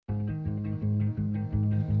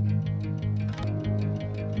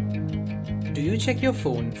Do you check your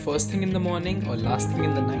phone first thing in the morning or last thing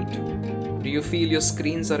in the night? Do you feel your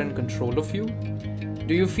screens are in control of you?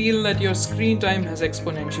 Do you feel that your screen time has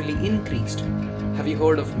exponentially increased? Have you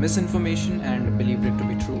heard of misinformation and believed it to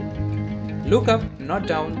be true? Look Up, Not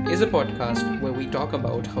Down is a podcast where we talk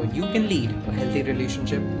about how you can lead a healthy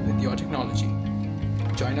relationship with your technology.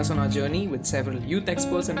 Join us on our journey with several youth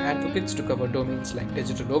experts and advocates to cover domains like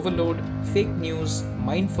digital overload, fake news,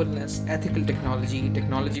 mindfulness, ethical technology,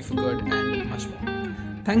 technology for good, and much more.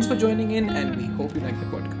 Thanks for joining in, and we hope you like the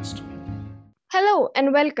podcast. Hello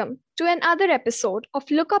and welcome to another episode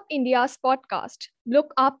of Look Up India's podcast,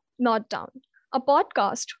 Look Up, Not Down, a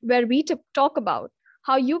podcast where we talk about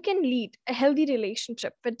how you can lead a healthy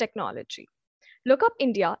relationship with technology. Look Up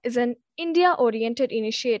India is an India-oriented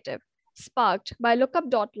initiative sparked by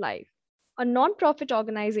lookup.live, a non-profit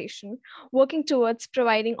organization working towards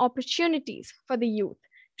providing opportunities for the youth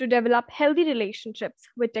to develop healthy relationships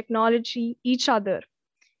with technology, each other.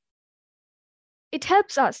 It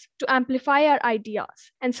helps us to amplify our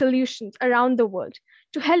ideas and solutions around the world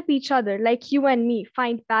to help each other like you and me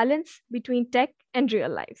find balance between tech and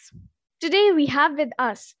real lives. Today we have with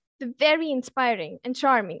us the very inspiring and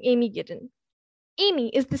charming Amy Giddon. Amy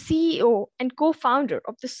is the CEO and co-founder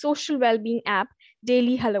of the social well-being app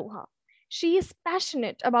Daily Aloha. She is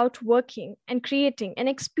passionate about working and creating an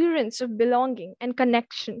experience of belonging and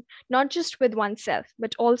connection, not just with oneself,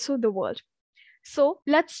 but also the world. So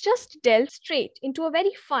let's just delve straight into a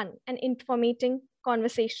very fun and informating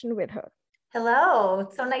conversation with her. Hello,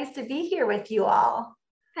 it's so nice to be here with you all.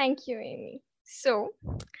 Thank you, Amy. So,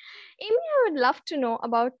 Amy, I would love to know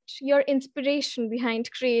about your inspiration behind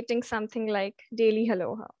creating something like Daily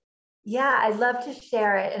Aloha. Yeah, I'd love to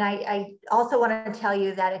share it. And I also want to tell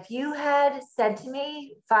you that if you had said to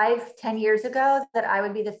me 5-10 years ago that I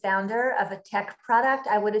would be the founder of a tech product,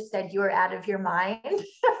 I would have said you were out of your mind.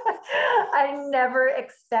 I never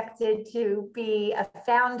expected to be a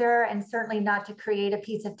founder and certainly not to create a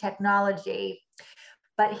piece of technology.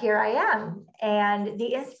 But here I am. And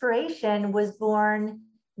the inspiration was born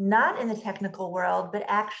not in the technical world, but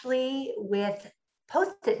actually with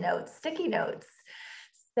Post-it notes, sticky notes.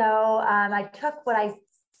 So I took what I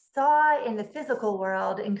saw in the physical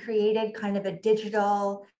world and created kind of a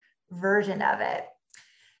digital version of it.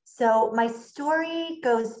 So my story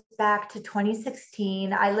goes back to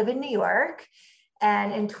 2016. I live in New York,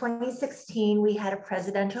 and in 2016, we had a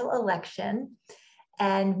presidential election.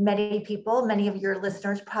 And many of your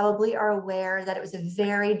listeners probably are aware that it was a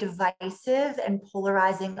very divisive and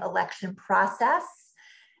polarizing election process.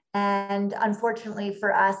 And unfortunately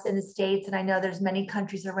for us in the States, and I know there's many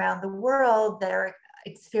countries around the world that are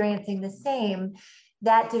experiencing the same,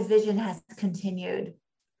 that division has continued.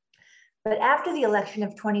 But after the election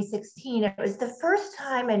of 2016, it was the first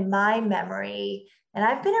time in my memory, and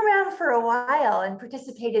I've been around for a while and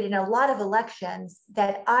participated in a lot of elections,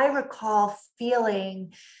 that I recall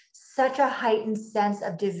feeling such a heightened sense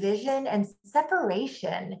of division and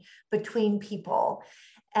separation between people.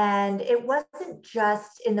 And it wasn't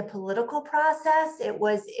just in the political process, it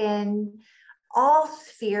was in all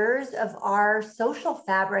spheres of our social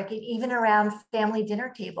fabric, and even around family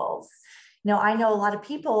dinner tables. You know, I know a lot of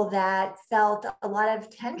people that felt a lot of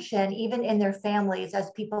tension, even in their families, as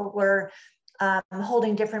people were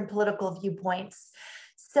holding different political viewpoints.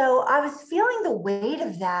 So I was feeling the weight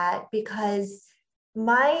of that because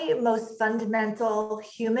my most fundamental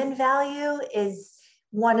human value is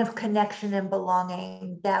one of connection and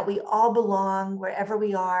belonging, that we all belong wherever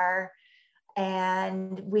we are,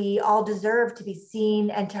 and we all deserve to be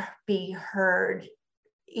seen and to be heard,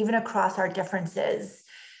 even across our differences.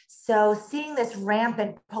 So seeing this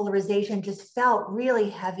rampant polarization just felt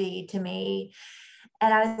really heavy to me.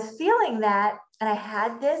 And I was feeling that, and I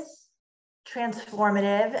had this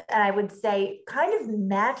transformative, and I would say kind of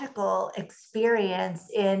magical experience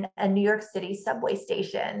in a New York City subway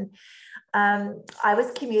station. I was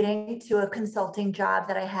commuting to a consulting job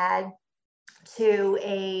that I had to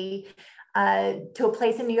a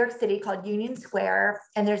place in New York City called Union Square,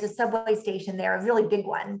 and there's a subway station there, a really big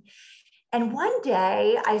one. And one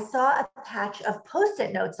day I saw a patch of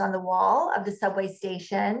Post-it notes on the wall of the subway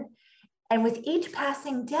station, and with each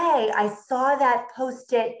passing day, I saw that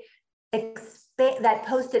Post-it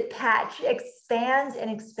patch expand and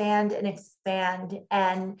expand and expand.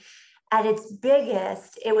 And at its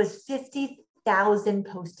biggest, it was 50,000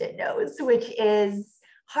 Post-it notes, which is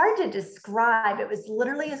hard to describe. It was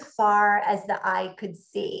literally as far as the eye could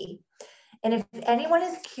see. And if anyone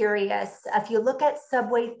is curious, if you look at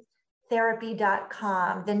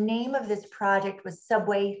subwaytherapy.com, the name of this project was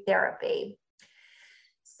Subway Therapy.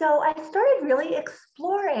 So I started really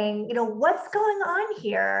exploring, what's going on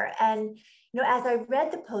here. And, as I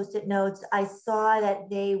read the Post-it notes, I saw that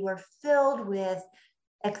they were filled with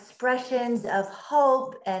expressions of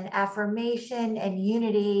hope and affirmation and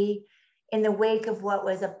unity in the wake of what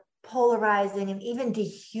was a polarizing and even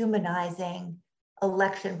dehumanizing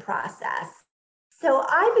election process. So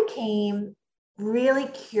I became really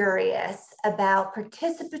curious about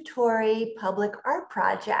participatory public art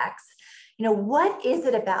projects. What is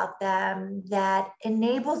it about them that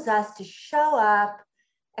enables us to show up,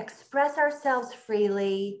 express ourselves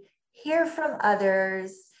freely, hear from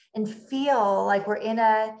others, and feel like we're in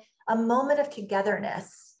a moment of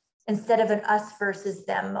togetherness instead of an us versus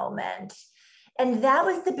them moment? And that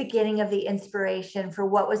was the beginning of the inspiration for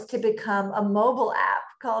what was to become a mobile app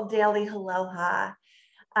called Daily Aloha.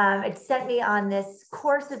 It sent me on this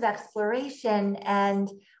course of exploration. And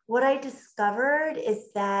what I discovered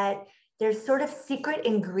is that there's sort of secret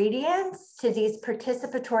ingredients to these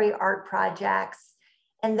participatory art projects.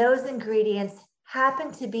 And those ingredients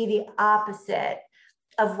happen to be the opposite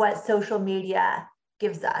of what social media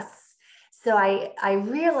gives us. So I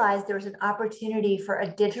realized there was an opportunity for a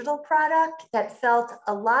digital product that felt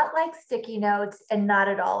a lot like sticky notes and not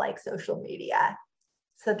at all like social media.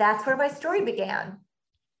 So that's where my story began.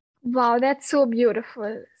 Wow, that's so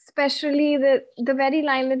beautiful. Especially the very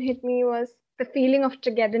line that hit me was the feeling of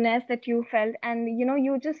togetherness that you felt, and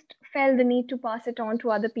you just felt the need to pass it on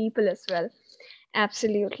to other people as well.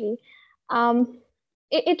 Absolutely.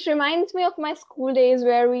 It reminds me of my school days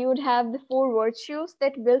where we would have the four virtues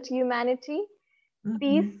that built humanity: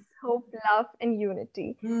 peace, hope, love, and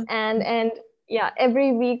unity. And yeah,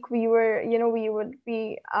 every week we would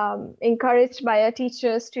be encouraged by our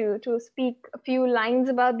teachers to speak a few lines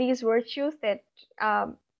about these virtues that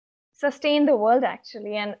sustain the world,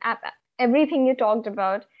 actually. And everything you talked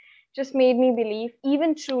about just made me believe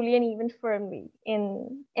even truly and even firmly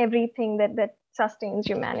in everything that sustains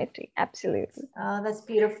humanity. Absolutely. Oh, that's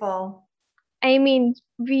beautiful. I mean,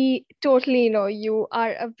 we totally know you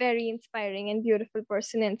are a very inspiring and beautiful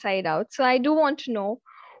person inside out. So I do want to know,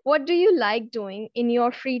 what do you like doing in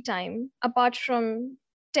your free time apart from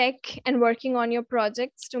tech and working on your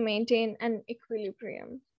projects to maintain an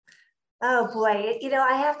equilibrium? Oh boy,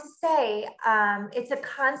 I have to say, it's a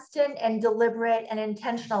constant and deliberate and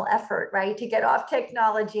intentional effort, right, to get off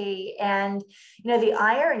technology. And, the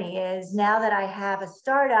irony is now that I have a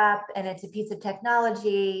startup and it's a piece of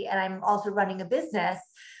technology and I'm also running a business,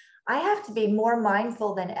 I have to be more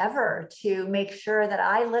mindful than ever to make sure that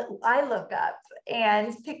I look up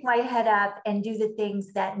and pick my head up and do the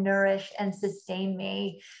things that nourish and sustain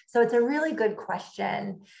me. So it's a really good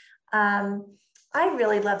question. I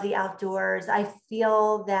really love the outdoors. I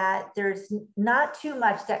feel that there's not too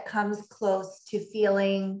much that comes close to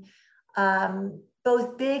feeling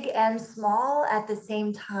both big and small at the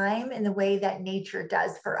same time in the way that nature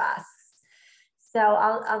does for us. So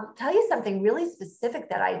I'll tell you something really specific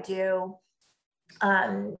that I do.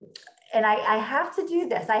 And I have to do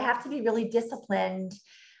this. I have to be really disciplined.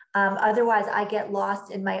 Otherwise, I get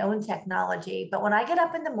lost in my own technology. But when I get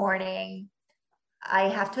up in the morning, I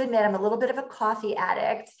have to admit, I'm a little bit of a coffee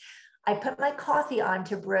addict. I put my coffee on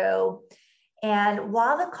to brew. And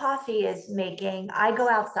while the coffee is making, I go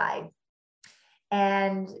outside.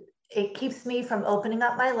 And it keeps me from opening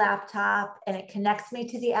up my laptop and it connects me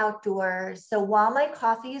to the outdoors. So while my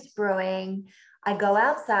coffee is brewing, I go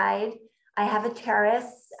outside. I have a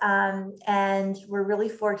terrace and we're really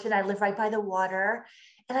fortunate. I live right by the water.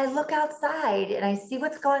 And I look outside and I see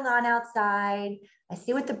what's going on outside. I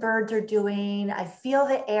see what the birds are doing. I feel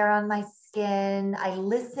the air on my skin. I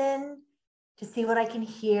listen to see what I can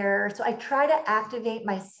hear. So I try to activate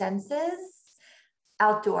my senses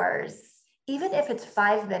outdoors. Even if it's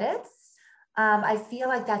 5 minutes, I feel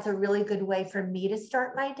like that's a really good way for me to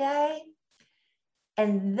start my day.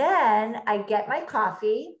 And then I get my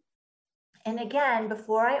coffee. And again,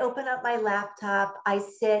 before I open up my laptop, I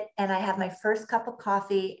sit and I have my first cup of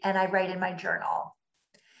coffee and I write in my journal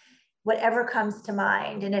whatever comes to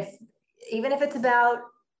mind. And even if it's about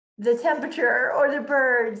the temperature or the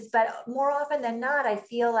birds, but more often than not, I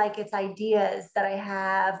feel like it's ideas that I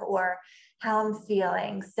have or how I'm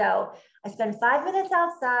feeling. So I spend 5 minutes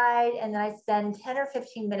outside and then I spend 10 or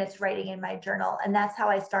 15 minutes writing in my journal. And that's how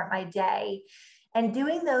I start my day. And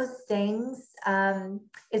doing those things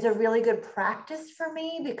is a really good practice for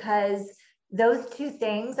me because those two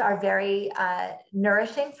things are very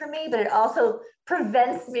nourishing for me, but it also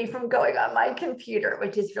prevents me from going on my computer,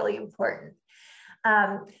 which is really important.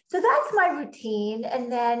 So that's my routine.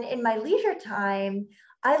 And then in my leisure time,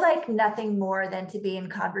 I like nothing more than to be in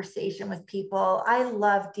conversation with people. I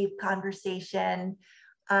love deep conversation.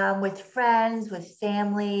 with friends, with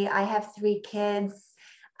family. I have 3 kids.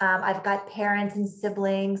 I've got parents and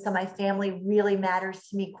siblings, so my family really matters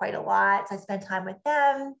to me quite a lot. So I spend time with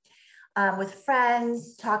them, with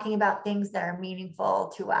friends, talking about things that are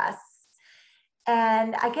meaningful to us.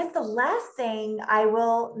 And I guess the last thing I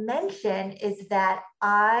will mention is that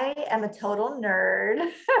I am a total nerd.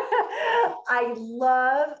 I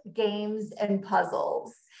love games and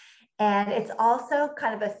puzzles. And it's also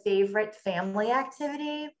kind of a favorite family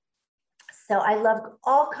activity. So I love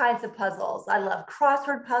all kinds of puzzles. I love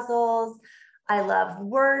crossword puzzles. I love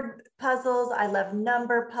word puzzles. I love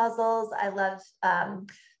number puzzles. I love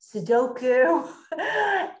Sudoku.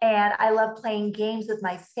 And I love playing games with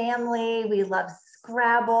my family. We love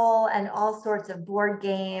Scrabble and all sorts of board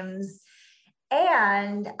games.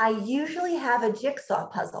 And I usually have a jigsaw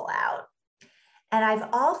puzzle out. And I've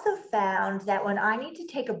also found that when I need to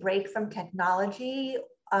take a break from technology,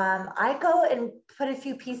 I go and put a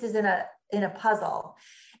few pieces in a puzzle.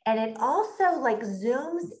 And it also like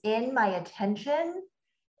zooms in my attention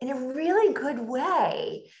in a really good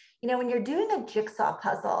way. You know, when you're doing a jigsaw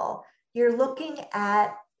puzzle, you're looking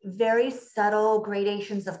at very subtle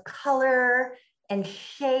gradations of color and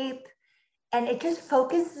shape, and it just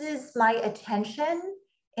focuses my attention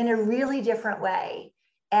in a really different way.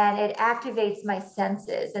 And it activates my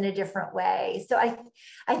senses in a different way. So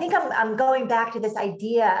I think I'm going back to this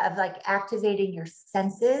idea of like activating your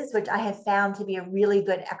senses, which I have found to be a really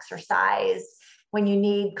good exercise when you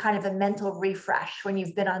need kind of a mental refresh when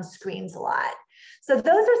you've been on screens a lot. So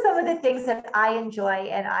those are some of the things that I enjoy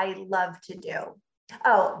and I love to do.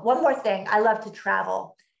 Oh, one more thing. I love to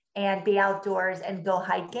travel and be outdoors and go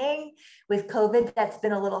hiking. With COVID, that's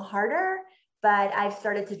been a little harder, but I've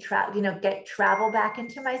started to get travel back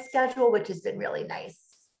into my schedule, which has been really nice.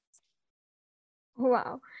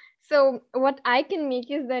 Wow. So what I can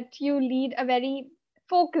make is that you lead a very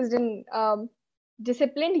focused and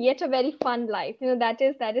disciplined, yet a very fun life. You know, that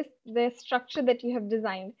is the structure that you have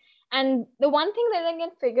designed. And the one thing that I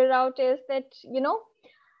can figure out is that, you know,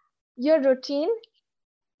 your routine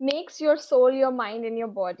makes your soul, your mind, and your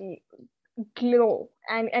body glow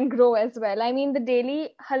and grow as well. I mean, the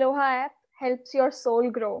daily Aloha app helps your soul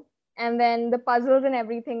grow, and then the puzzles and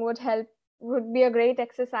everything would be a great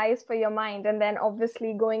exercise for your mind. And then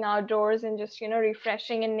obviously going outdoors and just, you know,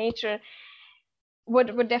 refreshing in nature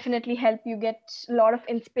would definitely help you get a lot of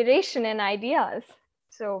inspiration and ideas.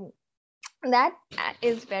 So that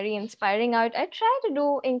is very inspiring. I try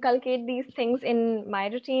to inculcate these things in my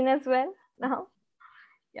routine as well now.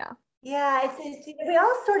 Yeah. Yeah, we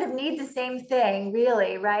all sort of need the same thing,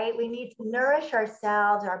 really, right? We need to nourish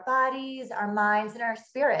ourselves, our bodies, our minds, and our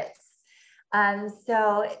spirits.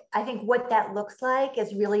 So I think what that looks like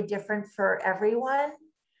is really different for everyone.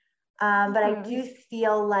 But I do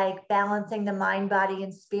feel like balancing the mind, body,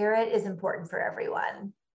 and spirit is important for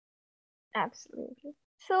everyone. Absolutely.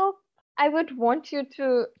 So I would want you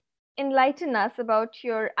to enlighten us about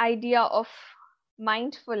your idea of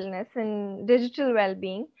mindfulness and digital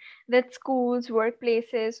well-being that schools,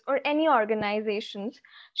 workplaces, or any organizations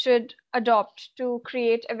should adopt to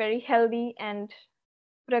create a very healthy and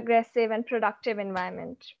progressive and productive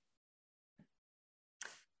environment.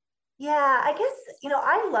 Yeah, I guess,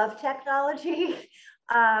 I love technology.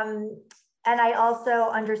 And I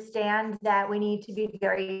also understand that we need to be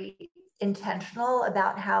very intentional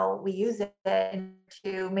about how we use it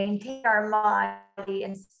to maintain our mind, body,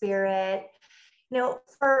 and spirit.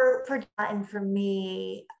 For and for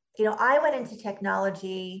me, I went into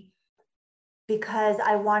technology because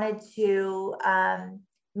I wanted to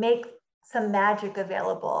make some magic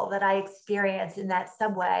available that I experienced in that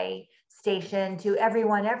subway station to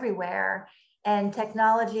everyone everywhere. And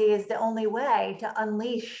technology is the only way to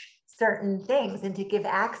unleash certain things and to give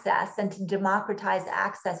access and to democratize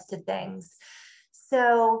access to things.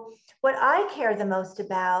 So what I care the most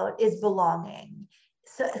about is belonging,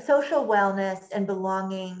 social wellness and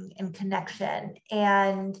belonging and connection.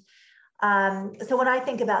 And so when I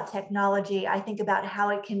think about technology, I think about how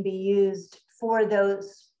it can be used for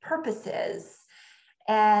those purposes.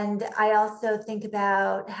 And I also think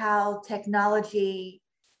about how technology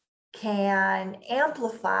can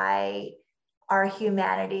amplify our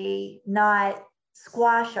humanity, not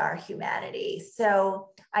squash our humanity. So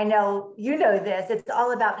I know you know this, it's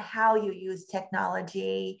all about how you use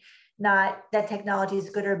technology, not that technology is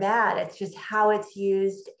good or bad. It's just how it's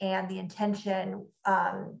used and the intention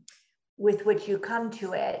with which you come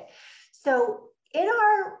to it. So in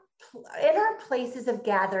our places of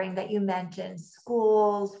gathering that you mentioned,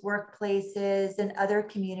 schools, workplaces, and other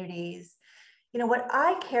communities, what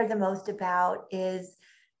I care the most about is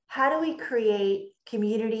how do we create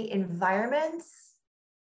community environments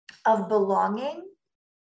of belonging.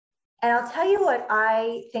 And I'll tell you what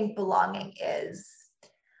I think belonging is.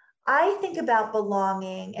 I think about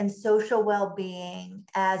belonging and social well-being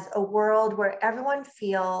as a world where everyone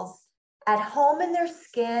feels at home in their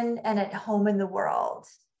skin and at home in the world.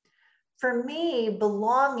 For me,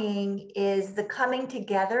 belonging is the coming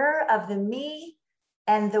together of the me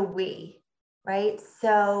and the we, right?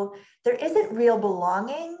 So there isn't real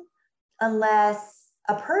belonging unless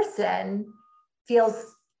a person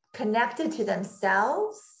feels connected to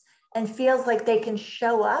themselves and feels like they can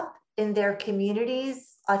show up in their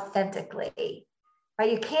communities authentically,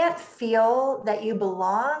 right? You can't feel that you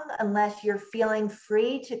belong unless you're feeling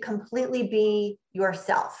free to completely be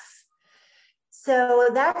yourself. So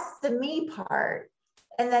that's the me part.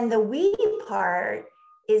 And then the we part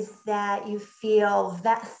is that you feel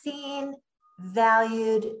seen,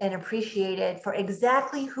 valued, and appreciated for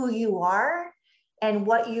exactly who you are and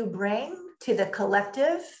what you bring to the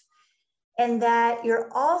collective. And that you're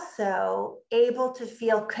also able to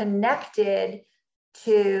feel connected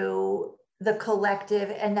to the collective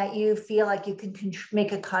and that you feel like you can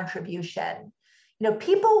make a contribution. You know,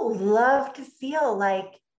 people love to feel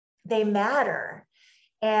like they matter.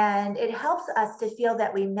 And it helps us to feel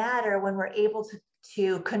that we matter when we're able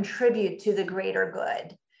to contribute to the greater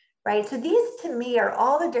good, right? So these to me are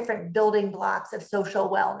all the different building blocks of social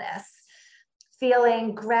wellness.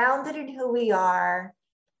 Feeling grounded in who we are,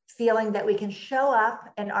 feeling that we can show up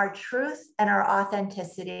in our truth and our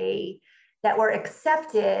authenticity, that we're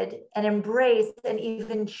accepted and embraced and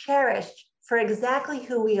even cherished for exactly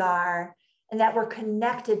who we are, and that we're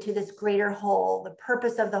connected to this greater whole, the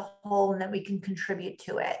purpose of the whole, and that we can contribute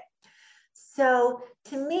to it. So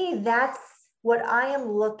to me, that's what I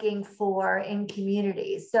am looking for in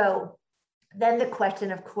communities. So then the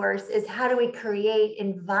question, of course, is how do we create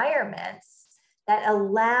environments that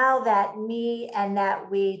allow that me and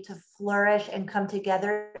that we to flourish and come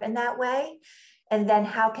together in that way? And then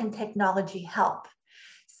how can technology help?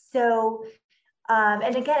 So,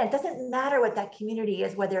 and again, it doesn't matter what that community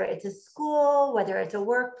is, whether it's a school, whether it's a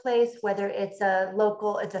workplace, whether it's a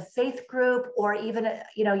local, it's a faith group, or even,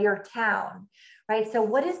 your town, right? So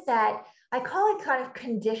what is that? I call it kind of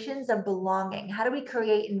conditions of belonging. How do we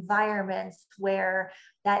create environments where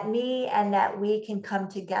that me and that we can come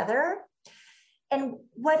together? And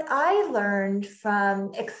what I learned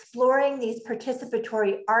from exploring these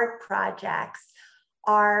participatory art projects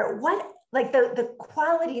are the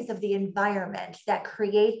qualities of the environment that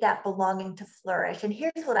create that belonging to flourish. And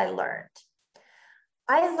here's what I learned.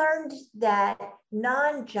 I learned that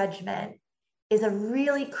non-judgment is a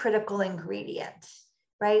really critical ingredient,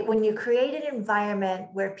 right? When you create an environment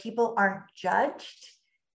where people aren't judged,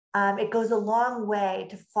 it goes a long way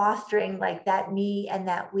to fostering like that me and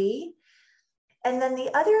that we. And then the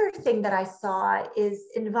other thing that I saw is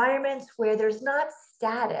environments where there's not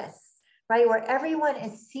status, right? Where everyone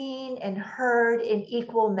is seen and heard in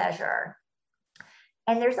equal measure.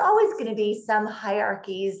 And there's always going to be some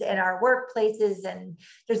hierarchies in our workplaces, and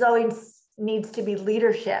there's always needs to be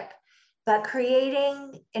leadership. But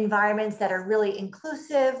creating environments that are really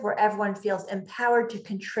inclusive, where everyone feels empowered to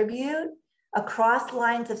contribute across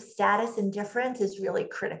lines of status and difference is really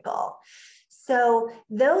critical. So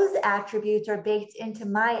those attributes are baked into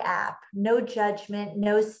my app. No judgment,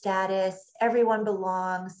 no status, everyone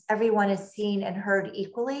belongs, everyone is seen and heard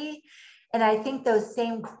equally. And I think those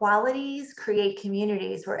same qualities create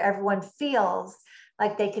communities where everyone feels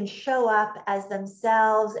like they can show up as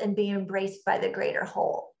themselves and be embraced by the greater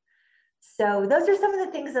whole. So those are some of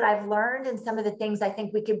the things that I've learned and some of the things I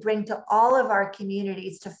think we could bring to all of our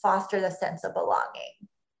communities to foster the sense of belonging.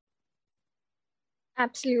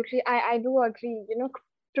 Absolutely. I do agree.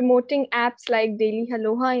 Promoting apps like Daily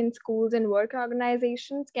Aloha in schools and work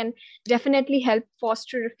organizations can definitely help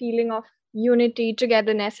foster a feeling of unity,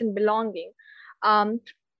 togetherness, and belonging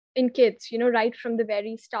in kids, right from the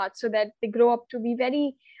very start, so that they grow up to be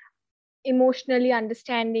very emotionally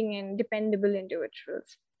understanding and dependable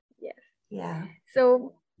individuals. Yes. Yeah.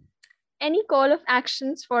 So, any call of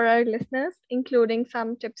actions for our listeners, including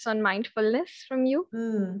some tips on mindfulness from you?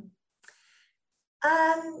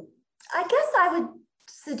 I guess I would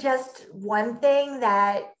suggest one thing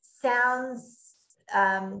that sounds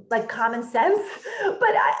like common sense,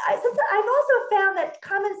 but I've also found that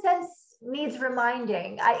common sense needs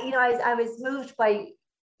reminding. I was moved by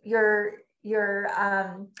your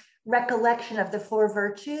recollection of the 4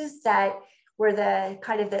 virtues that were the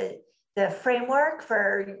kind of the framework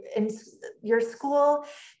for in your school,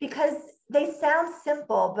 because they sound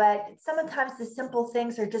simple, but sometimes the simple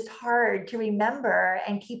things are just hard to remember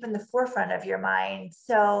and keep in the forefront of your mind.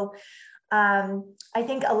 So I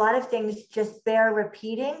think a lot of things just bear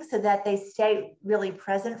repeating so that they stay really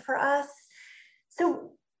present for us.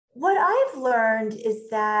 So what I've learned is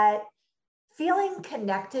that feeling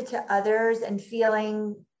connected to others and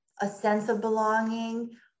feeling a sense of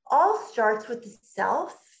belonging all starts with the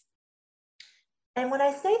self. And when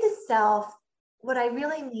I say the self, what I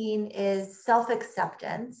really mean is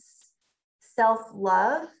self-acceptance,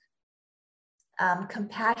 self-love,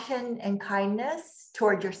 compassion and kindness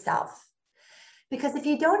toward yourself. Because if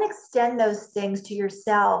you don't extend those things to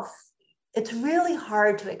yourself, it's really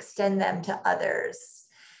hard to extend them to others.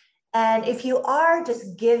 And if you are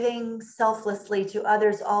just giving selflessly to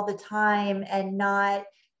others all the time and not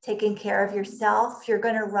taking care of yourself, you're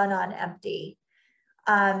going to run on empty.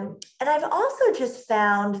 And I've also just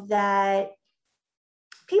found that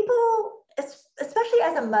people, especially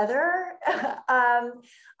as a mother,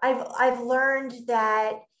 I've learned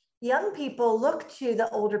that young people look to the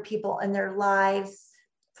older people in their lives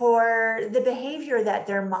for the behavior that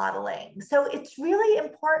they're modeling. So it's really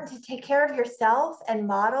important to take care of yourself and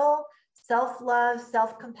model self-love,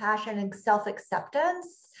 self-compassion, and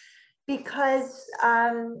self-acceptance, because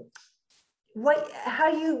how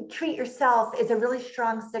you treat yourself is a really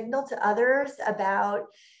strong signal to others about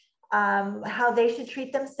how they should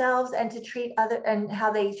treat themselves and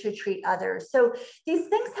how they should treat others. So these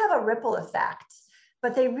things have a ripple effect,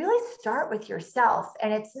 but they really start with yourself.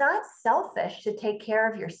 And it's not selfish to take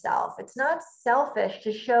care of yourself. It's not selfish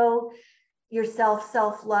to show yourself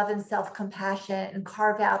self-love and self-compassion and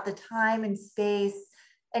carve out the time and space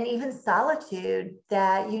and even solitude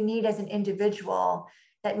that you need as an individual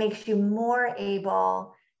that makes you more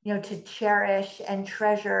able, to cherish and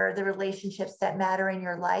treasure the relationships that matter in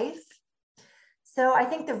your life. So I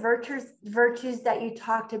think the virtues that you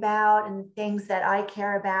talked about and things that I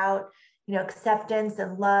care about, acceptance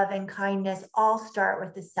and love and kindness all start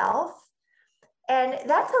with the self. And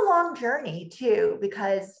that's a long journey too,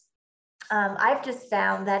 because I've just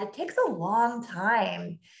found that it takes a long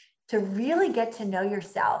time to really get to know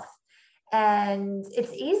yourself. And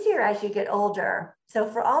it's easier as you get older. So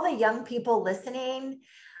for all the young people listening,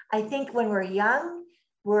 I think when we're young,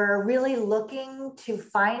 we're really looking to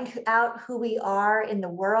find out who we are in the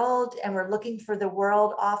world, and we're looking for the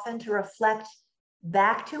world often to reflect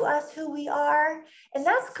back to us who we are. And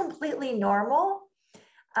that's completely normal.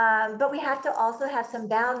 But we have to also have some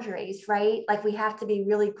boundaries, right? Like we have to be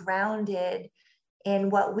really grounded in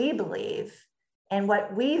what we believe and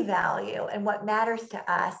what we value and what matters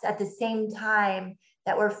to us at the same time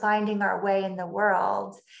that we're finding our way in the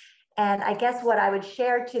world. And I guess what I would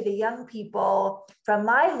share to the young people from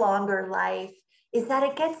my longer life is that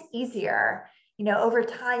it gets easier. Over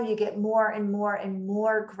time, you get more and more and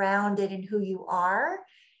more grounded in who you are,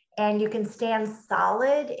 and you can stand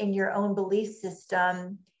solid in your own belief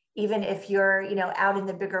system, even if you're, out in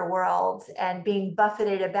the bigger world and being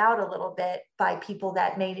buffeted about a little bit by people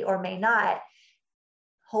that may or may not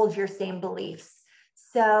hold your same beliefs.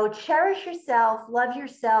 So cherish yourself, love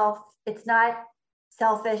yourself. It's not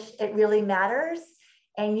selfish, it really matters.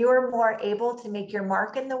 And you're more able to make your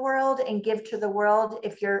mark in the world and give to the world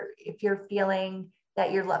if you're feeling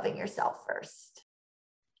that you're loving yourself first.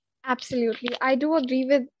 Absolutely. I do agree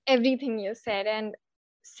with everything you said. And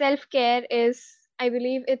self-care is, I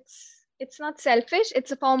believe it's not selfish.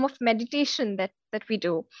 It's a form of meditation that we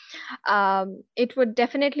do. It would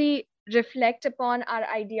definitely reflect upon our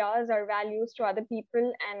ideas, our values to other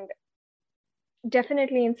people, and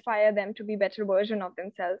definitely inspire them to be better version of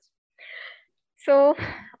themselves. So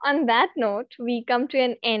on that note, we come to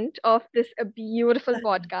an end of this beautiful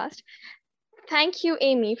podcast. Thank you,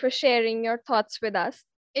 Amy, for sharing your thoughts with us.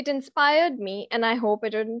 It inspired me, and I hope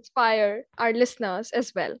it will inspire our listeners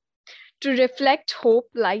as well to reflect hope,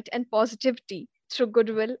 light, and positivity through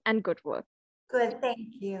goodwill and good work. Good, thank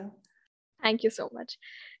you. Thank you so much.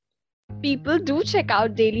 People, do check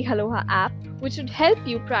out Daily Aloha app, which would help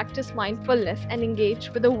you practice mindfulness and engage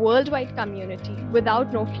with a worldwide community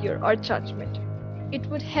without no fear or judgment. It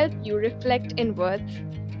would help you reflect inwards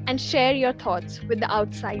and share your thoughts with the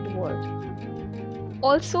outside world.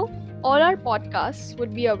 Also, all our podcasts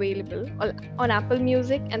would be available on Apple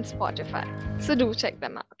Music and Spotify, so do check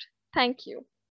them out. Thank you.